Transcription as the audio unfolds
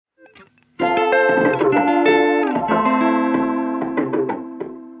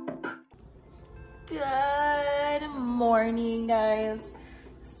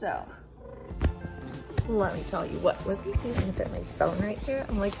So, let me tell you what. Let me see if I can fit my phone right here.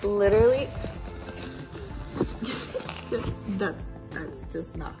 I'm like literally, that's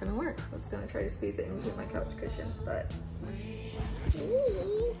just not gonna work. I was gonna try to squeeze it in between my couch cushions, but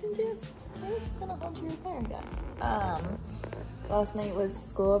I'm just gonna hold you right there, I guess. Last night was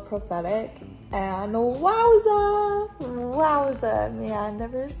School of Prophetic, and wowza, man, there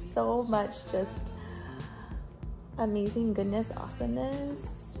was so much just amazing goodness, awesomeness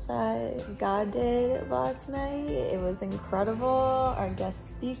that God did last night. It was incredible. Our guest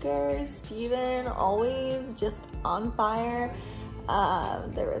speaker, Steven, always just on fire.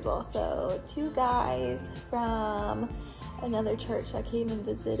 There was also 2 guys from another church that came and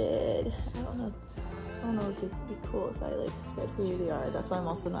visited. I don't know if it'd be cool if I like said who they are. That's why I'm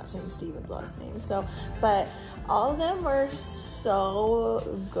also not saying Steven's last name. So, but all of them were so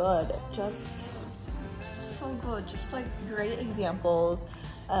good. Just so good. Just like great examples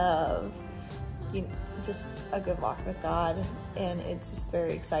of just a good walk with God. And it's just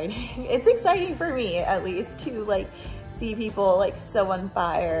very exciting. It's exciting for me, at least, to like see people like so on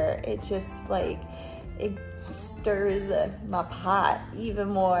fire. It just like, it stirs my pot even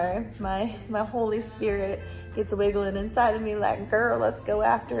more. My Holy Spirit gets wiggling inside of me like, girl, let's go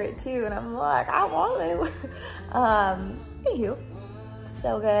after it too. And I'm like, I want to. Anywho,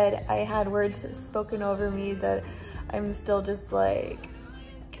 so good. I had words spoken over me that I'm still just like,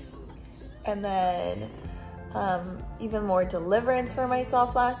 and then even more deliverance for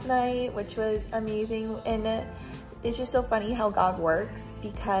myself last night, which was amazing. And it's just so funny how God works,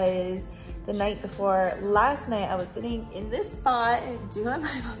 because the night before last night, I was sitting in this spot doing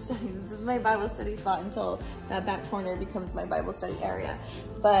my Bible study. This is my Bible study spot until that back corner becomes my Bible study area.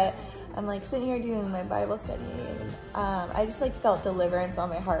 But I'm like sitting here doing my Bible study, and I just like felt deliverance on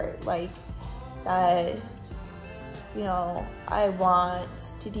my heart, like that, you know, I want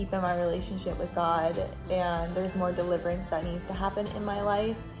to deepen my relationship with God, and there's more deliverance that needs to happen in my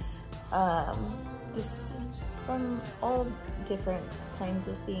life, just from all different kinds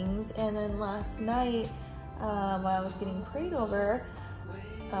of things. And then last night, when I was getting prayed over,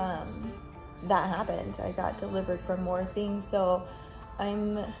 that happened. I got delivered from more things. So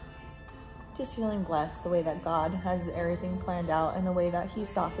I'm just feeling blessed the way that God has everything planned out, and the way that he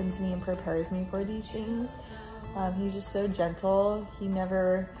softens me and prepares me for these things. He's just so gentle. He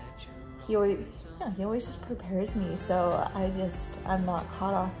always just prepares me. So I'm not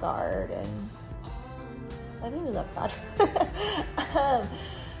caught off guard, and I really love God.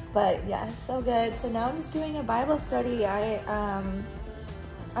 But yeah, so good. So now I'm just doing a Bible study. I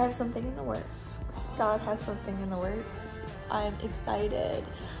have something in the works. God has something in the works. I'm excited.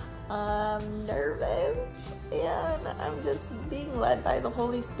 I'm nervous, and I'm just being led by the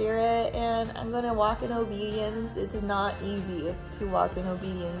Holy Spirit, and I'm gonna walk in obedience. It's not easy to walk in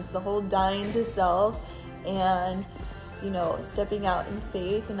obedience. The whole dying to self, and you know, stepping out in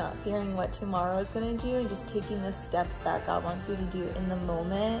faith and not fearing what tomorrow is going to do, and just taking the steps that God wants you to do in the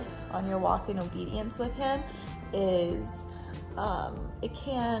moment on your walk in obedience with him is, it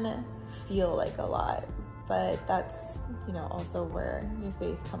can feel like a lot, but that's, you know, also where your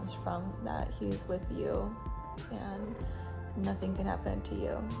faith comes from, that he's with you and nothing can happen to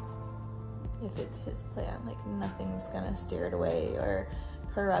you if it's his plan. Like, nothing's going to steer it away or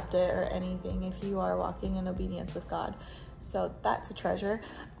corrupt it or anything if you are walking in obedience with God. So that's a treasure.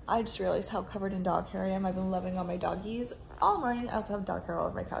 I just realized how covered in dog hair I am. I've been loving on my doggies all morning. I also have dog hair all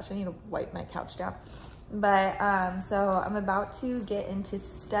over my couch. I need to wipe my couch down. But so I'm about to get into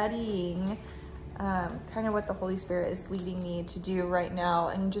studying kind of what the Holy Spirit is leading me to do right now,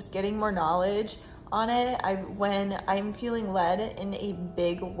 and just getting more knowledge on it. When I'm feeling led in a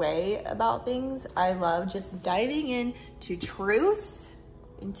big way about things, I love just diving into truth,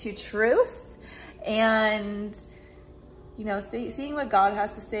 and, you know, seeing what God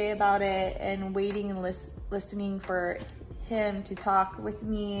has to say about it, and waiting and listening for him to talk with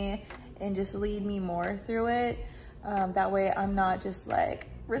me and just lead me more through it. That way I'm not just like,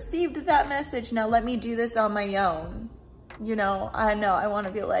 received that message, now let me do this on my own. You know, I want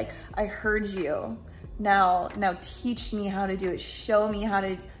to be like, I heard you. Now teach me how to do it. Show me how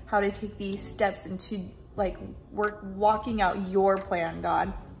to take these steps into like walking out your plan,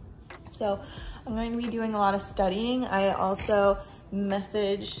 God. So I'm going to be doing a lot of studying. I also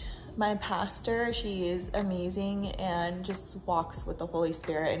messaged my pastor. She is amazing and just walks with the Holy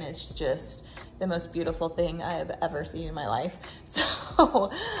Spirit, and it's just the most beautiful thing I have ever seen in my life. So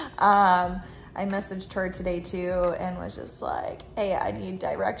I messaged her today too, and was just like, hey, I need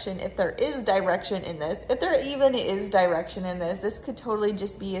direction. If there is direction in this, if there even is direction in this, this could totally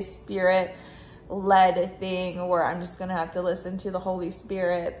just be a spirit led thing where I'm just gonna have to listen to the Holy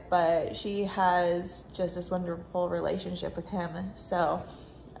Spirit, but she has just this wonderful relationship with him. So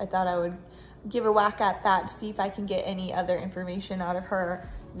I thought I would give a whack at that, see if I can get any other information out of her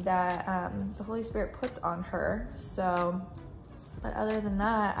that the Holy Spirit puts on her. So, but other than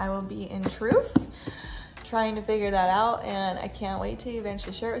that, I will be in truth trying to figure that out, and I can't wait to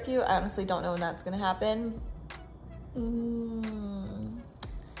eventually share it with you. I honestly don't know when that's gonna happen.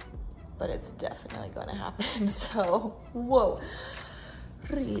 But it's definitely going to happen. So, whoa.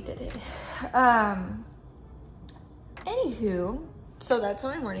 Anywho, so that's how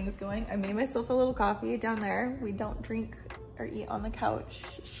my morning is going. I made myself a little coffee down there. We don't drink or eat on the couch.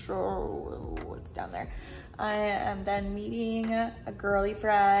 So it's down there. I am then meeting a girly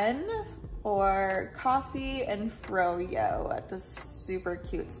friend for coffee and froyo at this super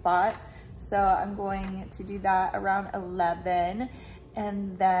cute spot. So I'm going to do that around 11.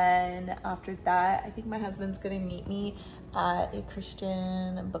 And then after that, I think my husband's gonna meet me at a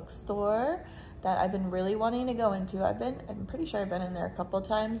Christian bookstore that I've been really wanting to go into. I'm pretty sure I've been in there a couple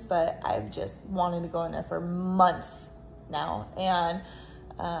times, but I've just wanted to go in there for months now. And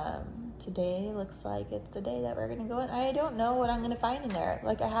today looks like it's the day that we're gonna go in. I don't know what I'm gonna find in there.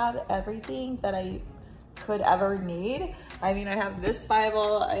 Like, I have everything that I could ever need. I mean, I have this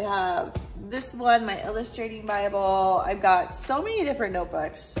Bible, I have this one, my illustrating Bible. I've got so many different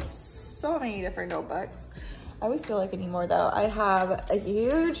notebooks, I always feel like I need more though. I have a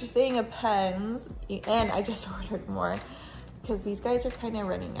huge thing of pens, and I just ordered more because these guys are kind of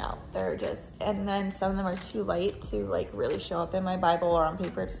running out. And then some of them are too light to like really show up in my Bible or on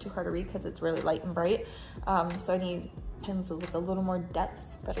paper. It's too hard to read because it's really light and bright. So I need pens with a little more depth,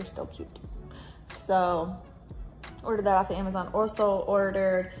 but are still cute. So ordered that off of Amazon. Also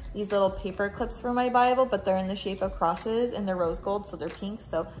ordered these little paper clips for my Bible, but they're in the shape of crosses and they're rose gold, so they're pink.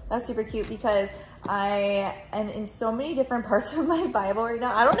 So that's super cute because I am in so many different parts of my Bible right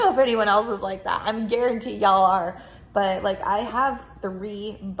now. I don't know if anyone else is like that. I'm guaranteed y'all are, but like I have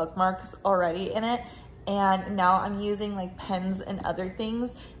 3 bookmarks already in it, and now I'm using like pens and other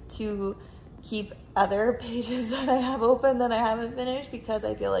things to keep other pages that I have open that I haven't finished, because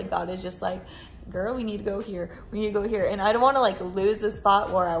I feel like God is just like, girl, we need to go here, we need to go here. And I don't want to like lose the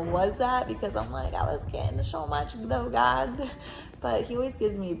spot where I was at, because I'm like, I was getting so much though, God, but he always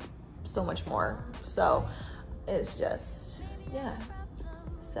gives me so much more. So it's just, yeah,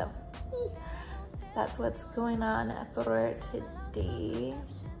 so that's what's going on for today.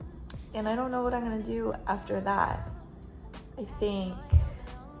 And I don't know what I'm gonna do after that. I think,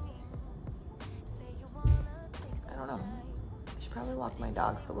 I don't know, probably walk my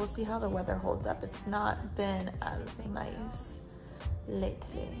dogs, but we'll see how the weather holds up. It's not been as nice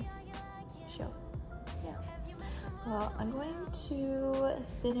lately. So yeah, well, I'm going to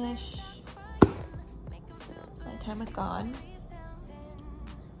finish my time with God,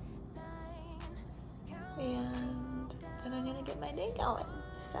 and then I'm gonna get my day going.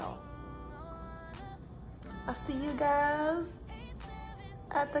 So I'll see you guys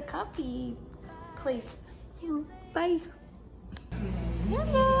at the coffee place. Bye.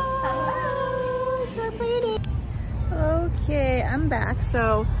 Hello. So pretty. Okay, I'm back.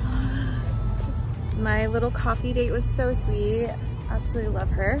 So my little coffee date was so sweet. Absolutely love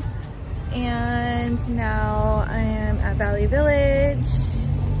her. And now I am at Valley Village.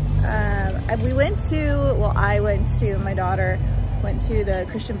 My daughter went to the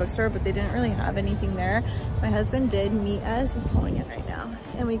Christian bookstore, but they didn't really have anything there. My husband did meet us. He's pulling it right now.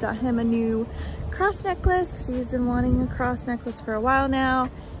 And we got him a new cross necklace because he's been wanting a cross necklace for a while now.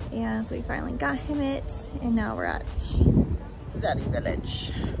 And so we finally got him it. And now we're at Valley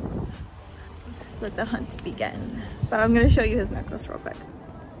Village. Let the hunt begin. But I'm going to show you his necklace real quick.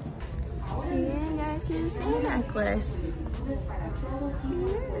 Here, guys, his necklace.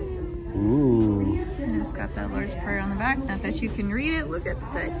 Ooh. And it's got that Lord's Prayer on the back. Not that you can read it. Look at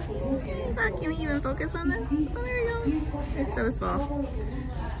that teeny back. Can we even focus on this? Oh, there you go. It's so small.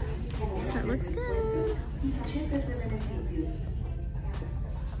 That looks good.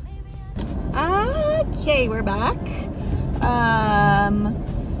 Okay, we're back.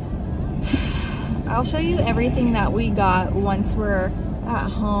 I'll show you everything that we got once we're at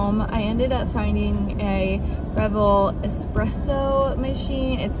home. I ended up finding a Revel espresso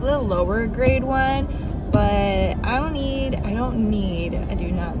machine. It's a little lower grade one, but I do not need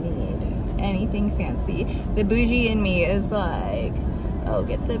anything fancy. The bougie in me is like, oh,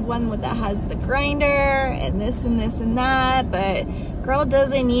 get the one that has the grinder and this and this and that, but girl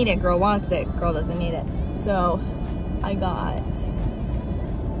doesn't need it, girl wants it, girl doesn't need it. So I got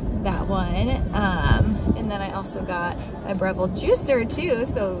that one. And then I also got a Breville juicer too,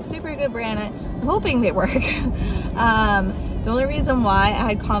 so super good brand. I'm hoping they work. The only reason why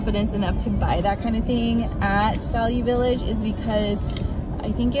I had confidence enough to buy that kind of thing at Value Village is because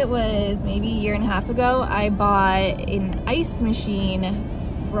I think it was maybe a year and a half ago, I bought an ice machine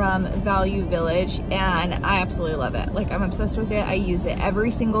from Value Village and I absolutely love it. Like, I'm obsessed with it. I use it every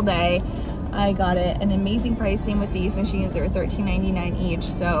single day. I got it an amazing pricing with these machines. They're $13.99 each,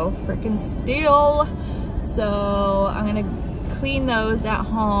 so freaking steal. So I'm gonna clean those at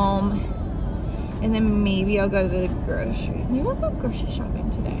home, and then maybe I'll go to the grocery. Maybe I'll go grocery shopping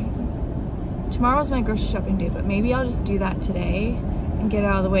today. Tomorrow's my grocery shopping day, but maybe I'll just do that today and get it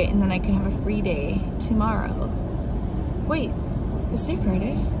out of the way, and then I can have a free day tomorrow. Wait, is today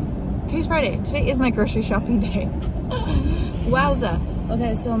Friday? Today's Friday. Today is my grocery shopping day. Wowza.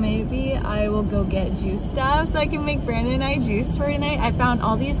 Okay, so maybe I will go get juice stuff so I can make Brandon and I juice for tonight. I found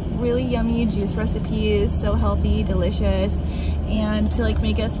all these really yummy juice recipes, so healthy, delicious, and to like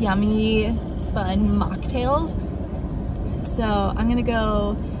make us yummy, fun mocktails. So I'm gonna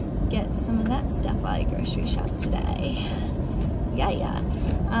go get some of that stuff while I grocery shop today. Yeah.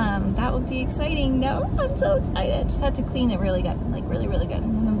 That would be exciting. No, I'm so excited. Just have to clean it really good, like really good.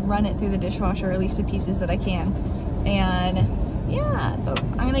 I'm gonna run it through the dishwasher, at least the pieces that I can. And yeah, but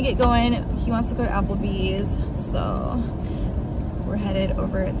I'm gonna get going. He wants to go to Applebee's, so we're headed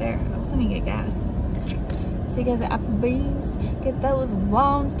over there. I was gonna get gas. See you guys at Applebee's. Get those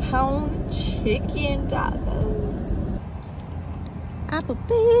wonton chicken tacos.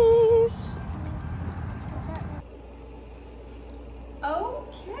 Applebee's.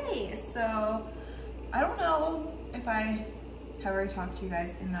 Okay, so I don't know if I have already talked to you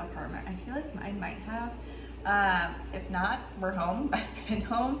guys in the apartment. I feel like I might have. If not, we're home. I've been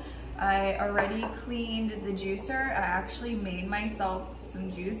home. I already cleaned the juicer. I actually made myself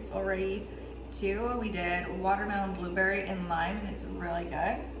some juice already too. We did watermelon, blueberry, and lime, and it's really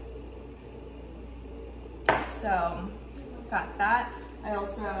good. So, got that. I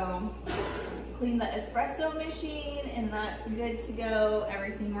also cleaned the espresso machine, and that's good to go.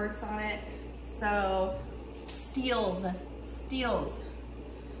 Everything works on it. So, steals.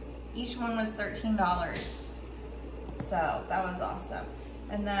 Each one was $13. So that was awesome.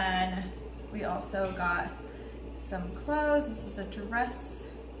 And then we also got some clothes. This is a dress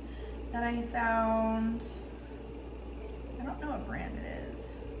that I found. I don't know what brand it is.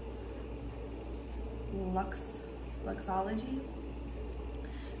 Luxology.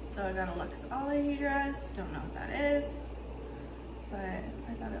 So I got a Luxology dress. Don't know what that is, but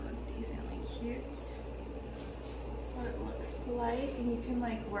I thought it was decently cute. That's what it looks like. And you can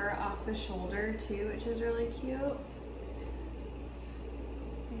like wear it off the shoulder too, which is really cute.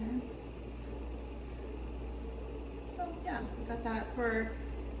 So yeah, I got that for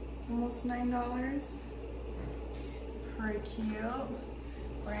almost $9. Pretty cute.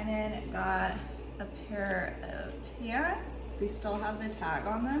 Brandon got a pair of pants. They still have the tag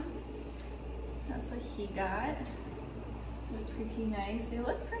on them. That's what he got. They're pretty nice. They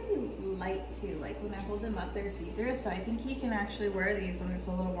look pretty light too. Like when I hold them up, they're see-through. So I think he can actually wear these when it's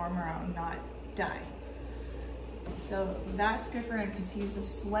a little warmer out and not die. So that's good for him because he's a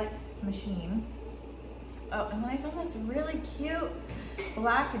sweat machine. Oh, and then I found this really cute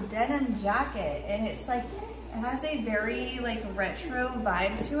black denim jacket, and it's like, it has a very like retro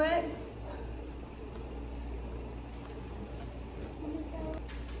vibe to it.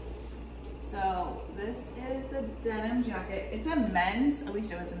 So this is the denim jacket. It's a men's, at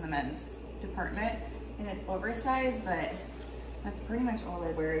least it was in the men's department, and it's oversized, but that's pretty much all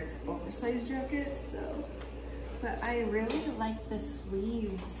I wear is oversized jackets. So. But I really like the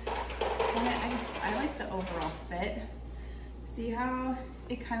sleeves, and I like the overall fit. See how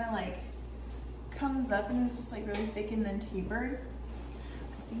it kind of like comes up and it's just like really thick and then tapered?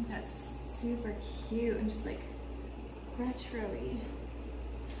 I think that's super cute and just like retro-y.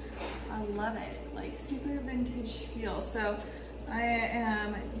 I love it, like super vintage feel. So I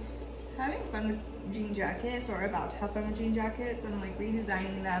am having fun with jean jackets, or about to have fun with jean jackets. I'm like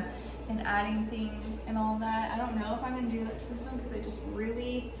redesigning them and adding things and all that. I don't know if I'm gonna do that to this one because I just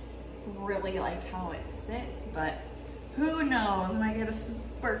really like how it sits, but who knows? I might get a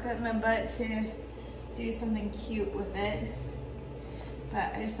spark up my butt to do something cute with it.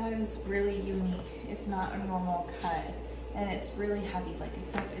 But I just thought it was really unique. It's not a normal cut, and it's really heavy. Like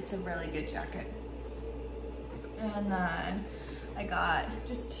it's a really good jacket. And then I got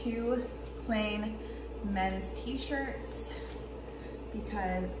just 2 plain men's t-shirts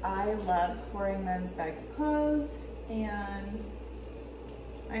because I love wearing men's baggy clothes, and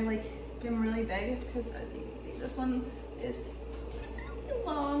I like them really big because, as you can see, this one is really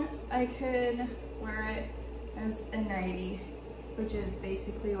long. I could wear it as a nightie, which is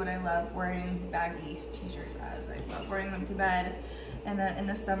basically what I love wearing baggy t-shirts as. I love wearing them to bed. And then in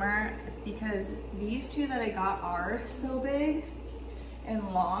the summer, because these two that I got are so big and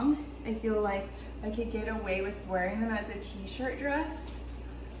long, I feel like I could get away with wearing them as a t-shirt dress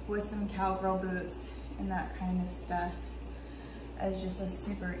with some cowgirl boots and that kind of stuff as just a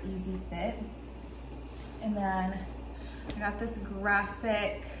super easy fit. And then I got this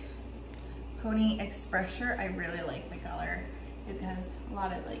graphic Pony Express shirt. I really like the color. It has a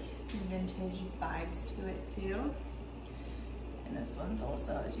lot of like vintage vibes to it too. And this one's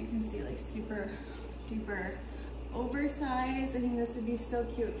also, as you can see, like super duper oversized. I think this would be so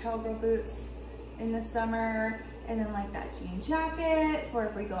cute, cowgirl boots in the summer. And then like that jean jacket for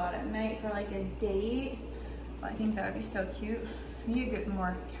if we go out at night for like a date. I think that would be so cute. I need to get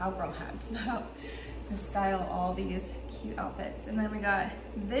more cowgirl hats though to style all these cute outfits. And then we got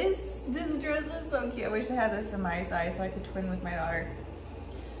this dress is so cute. I wish I had this in my size so I could twin with my daughter.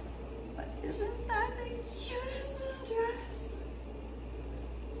 But isn't that the cutest little dress?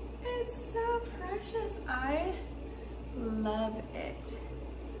 It's so precious. I love it.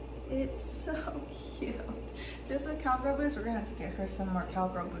 It's so cute. This is cowgirl boots. We're gonna have to get her some more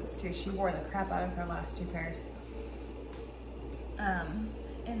cowgirl boots too. She wore the crap out of her last 2 pairs.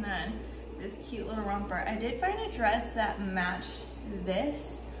 And then this cute little romper. I did find a dress that matched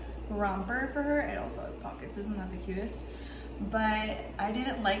this romper for her. It also has pockets. Isn't that the cutest? But I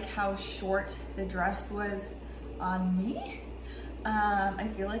didn't like how short the dress was on me. I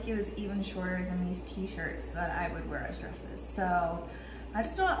feel like it was even shorter than these t-shirts that I would wear as dresses. So I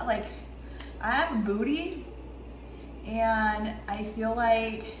just don't like, I have a booty and I feel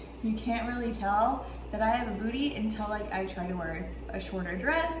like you can't really tell that I have a booty until like I try to wear a shorter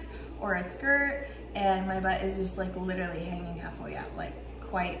dress or a skirt and my butt is just like literally hanging halfway out, like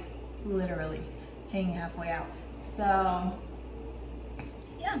quite literally hanging halfway out. So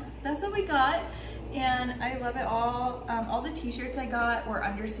yeah, that's what we got. And I love it all. All the t-shirts I got were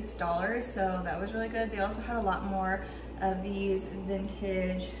under $6, so that was really good. They also had a lot more of these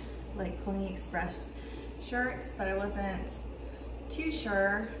vintage like Pony Express shirts, but I wasn't too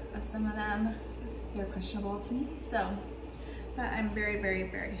sure of some of them. They're questionable to me, so but I'm very, very,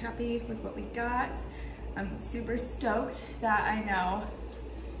 very happy with what we got. I'm super stoked that I now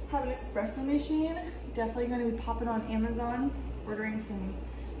have an espresso machine. Definitely going to be popping on Amazon, ordering some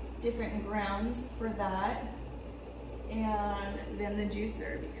different grounds for that, and then the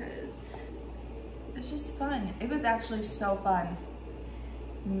juicer because it's just fun. It was actually so fun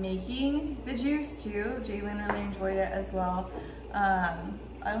making the juice too. Jalen really enjoyed it as well.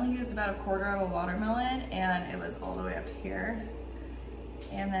 I only used about 1/4 of a watermelon and it was all the way up to here,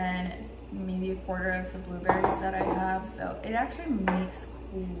 and then maybe 1/4 of the blueberries that I have, so it actually makes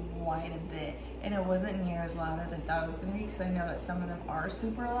quite a bit, and it wasn't near as loud as I thought it was gonna be because I know that some of them are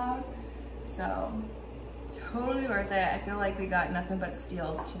super loud. So totally worth it. I feel like we got nothing but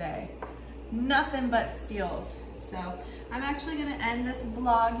steals today. Nothing but steals. So I'm actually gonna end this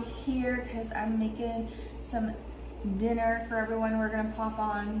vlog here because I'm making some dinner for everyone. We're gonna pop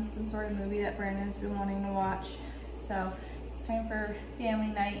on some sort of movie that Brandon's been wanting to watch. So it's time for family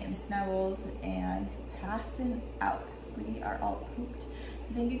night and snuggles and passing out because we are all pooped.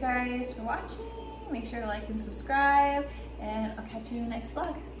 Thank you guys for watching. Make sure to like and subscribe, and I'll catch you in the next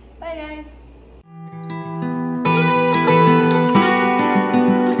vlog. Bye guys.